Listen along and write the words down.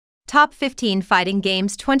Top 15 Fighting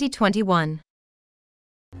Games 2021.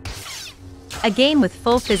 A game with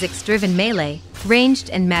full physics-driven melee, ranged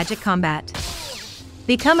and magic combat.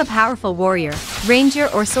 Become a powerful warrior, ranger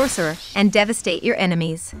or sorcerer, and devastate your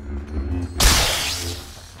enemies.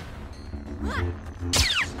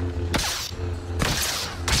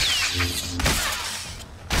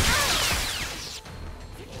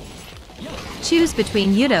 Choose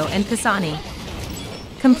between Yudo and Kasani.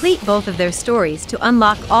 Complete both of their stories to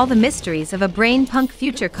unlock all the mysteries of a brain-punk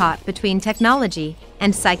future caught between technology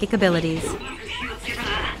and psychic abilities.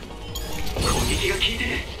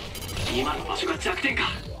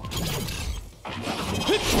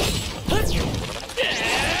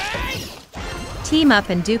 Team up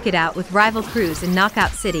and duke it out with rival crews in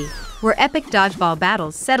Knockout City, where epic dodgeball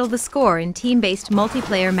battles settle the score in team-based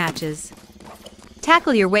multiplayer matches.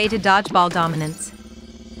 Tackle your way to dodgeball dominance.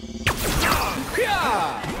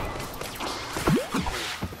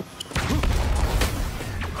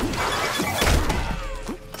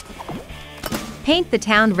 Paint the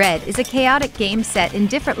Town Red is a chaotic game set in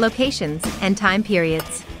different locations and time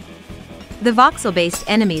periods. The voxel-based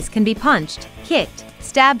enemies can be punched, kicked,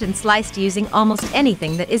 stabbed and sliced using almost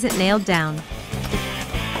anything that isn't nailed down.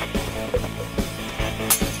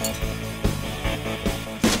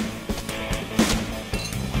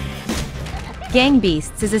 Gang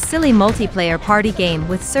Beasts is a silly multiplayer party game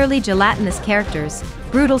with surly gelatinous characters,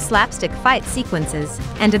 brutal slapstick fight sequences,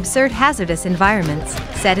 and absurd hazardous environments,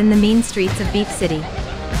 set in the mean streets of Beef City.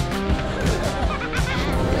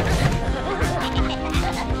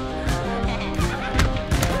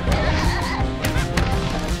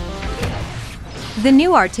 The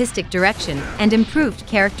new artistic direction and improved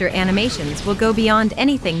character animations will go beyond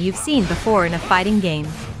anything you've seen before in a fighting game.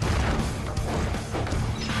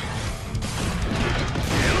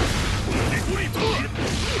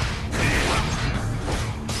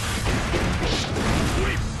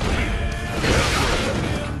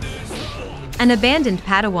 An abandoned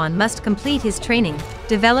Padawan must complete his training,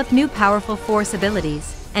 develop new powerful force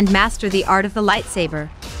abilities, and master the art of the lightsaber,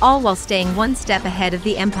 all while staying one step ahead of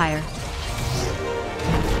the Empire.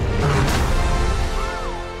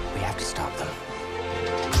 We have to stop them.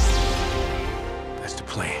 That's the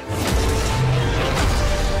plan.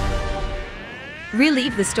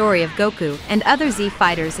 Relive the story of Goku and other Z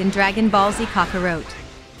fighters in Dragon Ball Z Kakarot.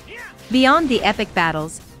 Beyond the epic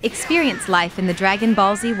battles, experience life in the Dragon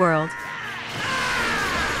Ball Z world.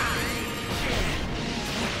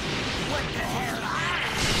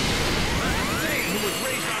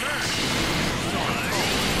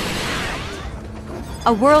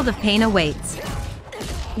 A world of pain awaits.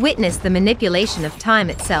 Witness the manipulation of time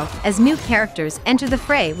itself as new characters enter the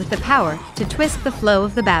fray with the power to twist the flow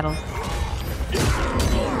of the battle.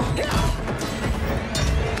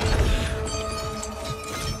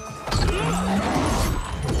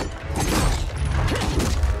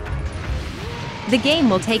 The game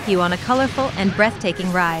will take you on a colorful and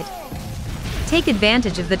breathtaking ride. Take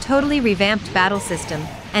advantage of the totally revamped battle system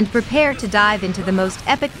and prepare to dive into the most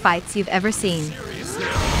epic fights you've ever seen.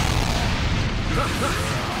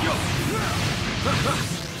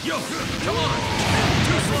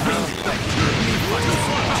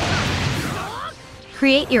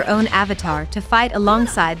 Create your own avatar to fight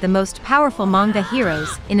alongside the most powerful manga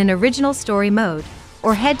heroes in an original story mode,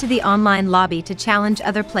 or head to the online lobby to challenge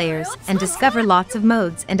other players and discover lots of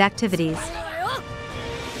modes and activities.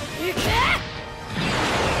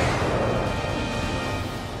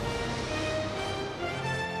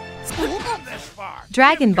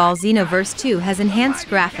 Dragon Ball Xenoverse 2 has enhanced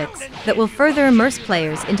graphics that will further immerse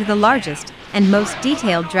players into the largest and most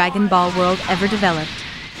detailed Dragon Ball world ever developed.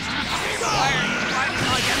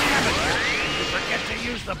 Forget to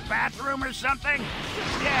use the bathroom or something?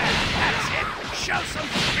 Yeah, that's it. Show some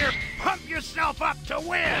spirit. Pump yourself up to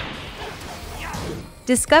win.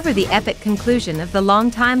 Discover the epic conclusion of the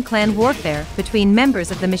long-time clan warfare between members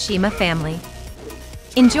of the Mishima family.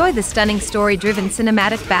 Enjoy the stunning story-driven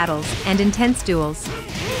cinematic battles and intense duels.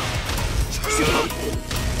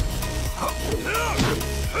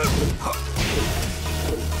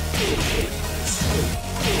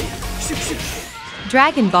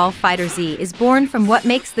 Dragon Ball FighterZ is born from what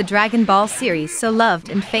makes the Dragon Ball series so loved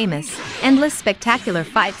and famous: endless spectacular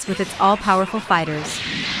fights with its all-powerful fighters.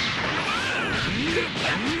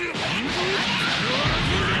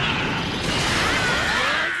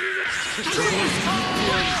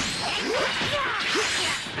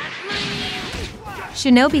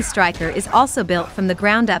 Shinobi Striker is also built from the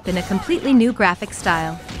ground up in a completely new graphic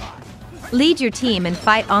style. Lead your team and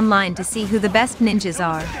fight online to see who the best ninjas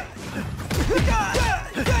are.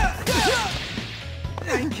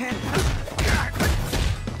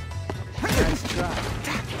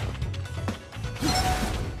 try.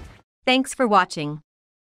 Thanks for watching.